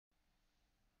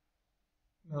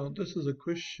Now this is a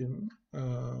question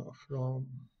from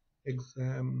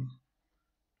exam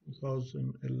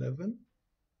 2011.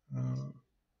 It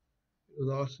was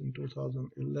asked in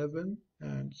 2011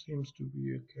 and seems to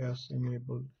be a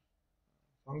gas-enabled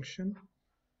function.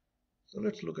 So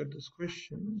let's look at this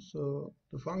question. So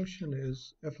the function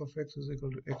is f of x is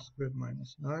equal to x squared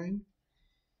minus 9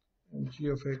 and g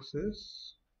of x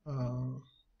is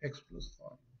x plus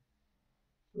 5.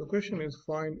 So the question is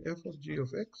find f of g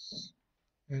of x,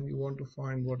 and you want to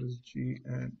find what is g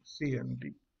and c and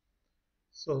d.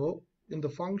 So in the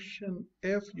function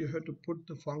f, you have to put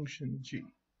the function g.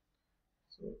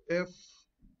 So f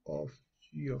of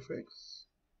g of x,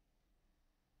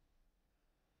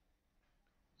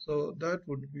 so that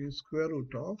would be square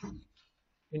root of,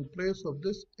 in place of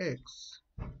this x,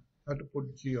 I have to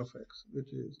put g of x,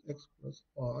 which is x plus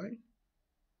 5,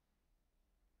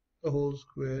 the whole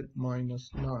squared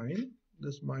minus 9.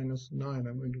 This minus 9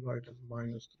 I'm going to write as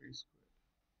minus 3 squared.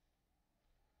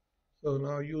 So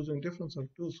now using difference of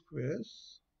two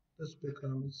squares, this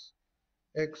becomes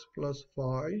x plus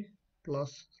 5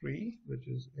 plus 3, which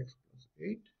is x plus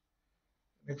 8,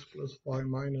 x plus 5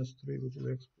 minus 3, which is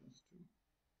x plus 2.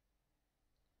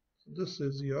 So this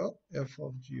is your f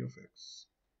of g of x.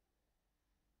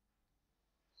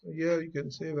 So here you can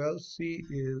say, well, c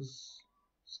is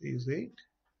 8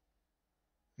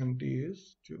 and d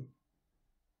is 2.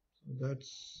 So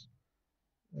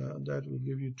that will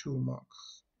give you 2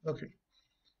 marks. Okay.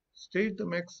 State the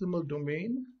maximal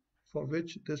domain for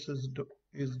which this is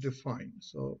defined.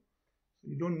 So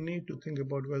you don't need to think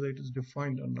about whether it is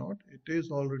defined or not. It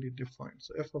is already defined.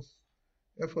 So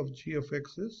f of g of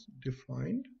x is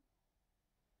defined.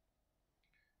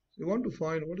 So you want to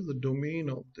find what is the domain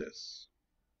of this.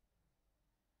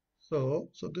 So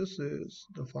this is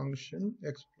the function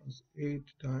x plus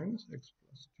 8 times x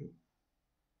plus 2.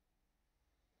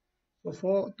 So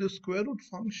for the square root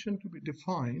function to be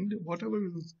defined, whatever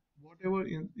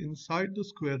inside the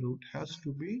square root has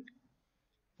to be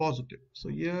positive. So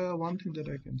here one thing that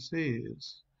I can say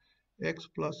is x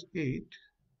plus 8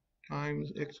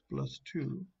 times x plus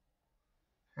 2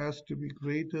 has to be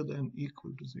greater than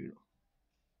equal to 0.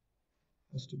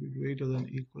 Has to be greater than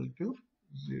equal to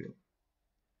 0.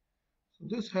 So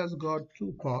this has got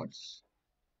two parts.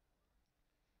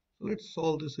 So let's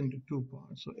solve this into two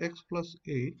parts. So x plus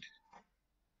 8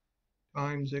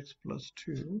 times x plus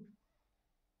 2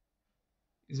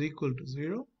 is equal to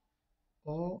 0,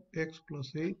 or x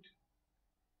plus 8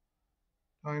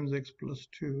 times x plus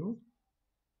 2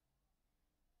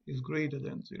 is greater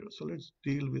than 0. So let's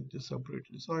deal with this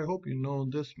separately. So I hope you know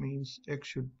this means x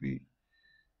should be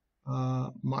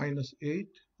minus 8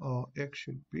 or x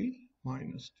should be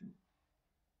minus 2.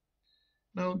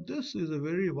 Now this is a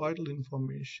very vital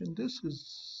information.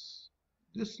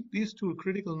 These two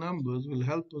critical numbers will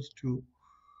help us to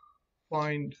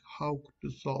find how to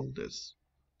solve this.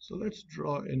 So let's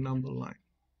draw a number line.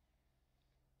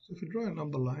 So if you draw a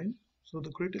number line, so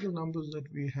the critical numbers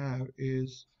that we have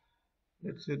is,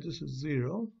 let's say this is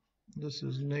 0, this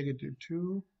is negative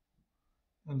 2,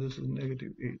 and this is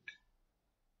negative 8.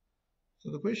 So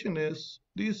the question is,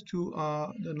 these two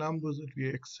are the numbers that we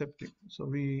are accepting. So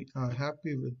we are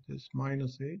happy with this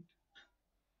minus 8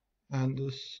 and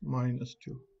this minus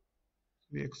 2.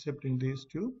 We are accepting these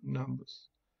two numbers.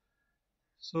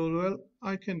 So well,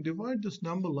 I can divide this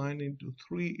number line into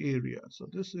 3 areas. So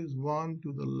this is one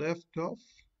to the left of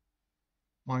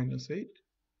minus 8.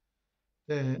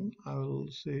 Then I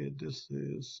will say this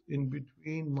is in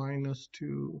between minus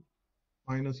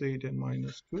 8 and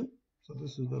minus 2. So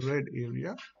this is the red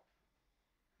area.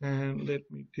 And let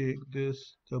me take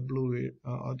this, the blue area,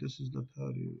 this is the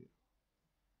third area.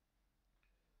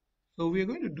 So we are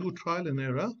going to do trial and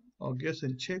error or guess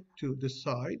and check to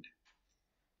decide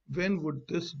when would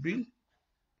this be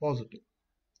positive.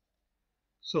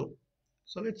 So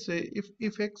let's say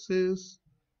if x is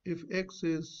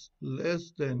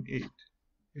less than 8,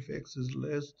 if x is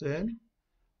less than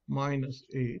minus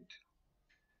 8,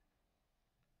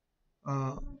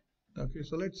 okay,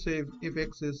 so let's say if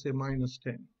x is say minus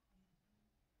 10,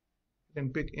 you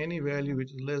can pick any value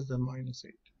which is less than minus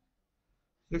 8.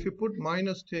 So if you put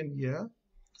minus 10 here,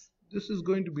 this is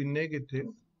going to be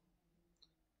negative.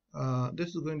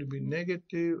 This is going to be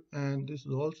negative, and this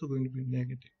is also going to be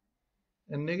negative.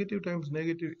 And negative times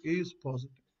negative is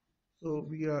positive. So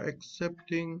we are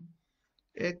accepting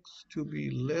x to be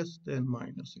less than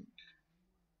minus 8.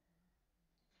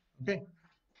 Okay.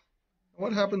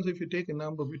 What happens if you take a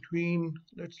number between,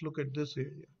 let's look at this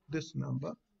area, this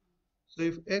number. So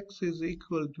if x is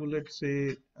equal to, let's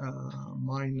say,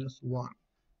 minus 1,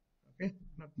 okay,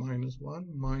 not minus 1,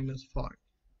 minus 5.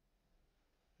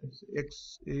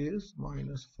 X is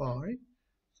minus 5.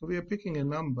 So we are picking a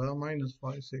number, minus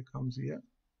 5 say comes here.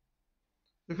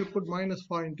 If you put minus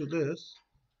 5 into this,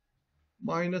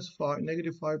 minus 5,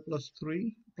 negative 5 plus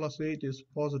 3 plus 8 is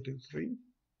positive 3.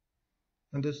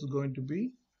 And this is going to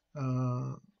be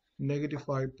negative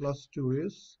 5 plus 2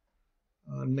 is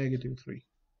negative 3.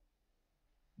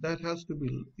 That has to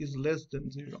be is less than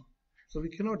 0. So we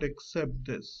cannot accept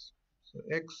this. So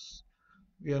X,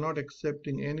 we are not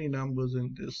accepting any numbers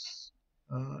in this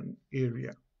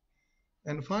area.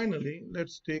 And finally,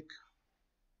 let's take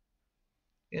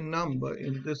a number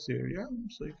in this area.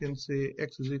 So you can say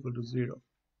X is equal to 0.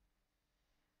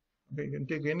 Okay, you can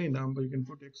take any number, you can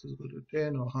put X is equal to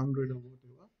 10 or 100 or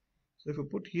whatever. So if you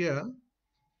put here,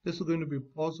 this is going to be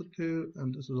positive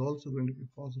and this is also going to be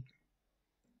positive.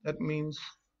 That means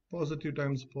positive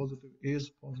times positive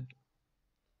is positive.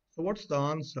 So what's the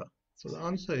answer? So the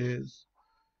answer is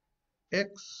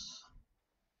X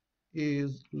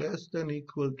is less than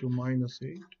equal to minus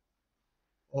 8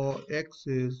 or X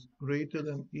is greater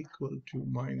than equal to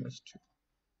minus 2,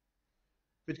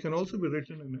 which can also be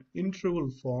written in an interval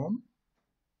form.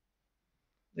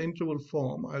 The interval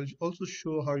form, I'll also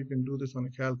show how you can do this on a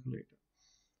calculator.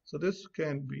 So this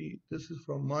can be, this is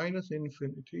from minus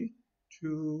infinity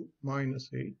to minus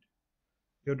 8.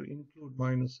 You have to include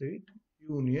minus 8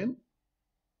 union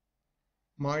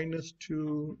minus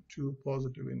 2 to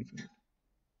positive infinity.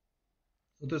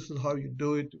 So this is how you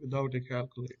do it without a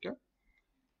calculator.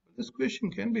 But this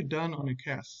question can be done on a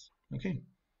CAS. Okay,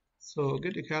 so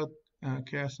get a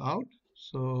CAS out.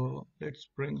 So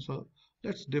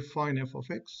let's define f of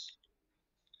x.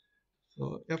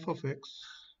 So f of x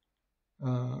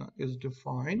is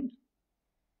defined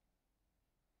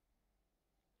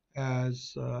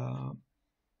as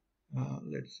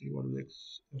let's see, what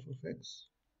is f of x?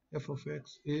 F of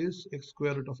x is x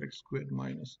square root of x squared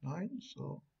minus 9.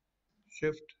 So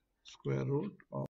shift square root of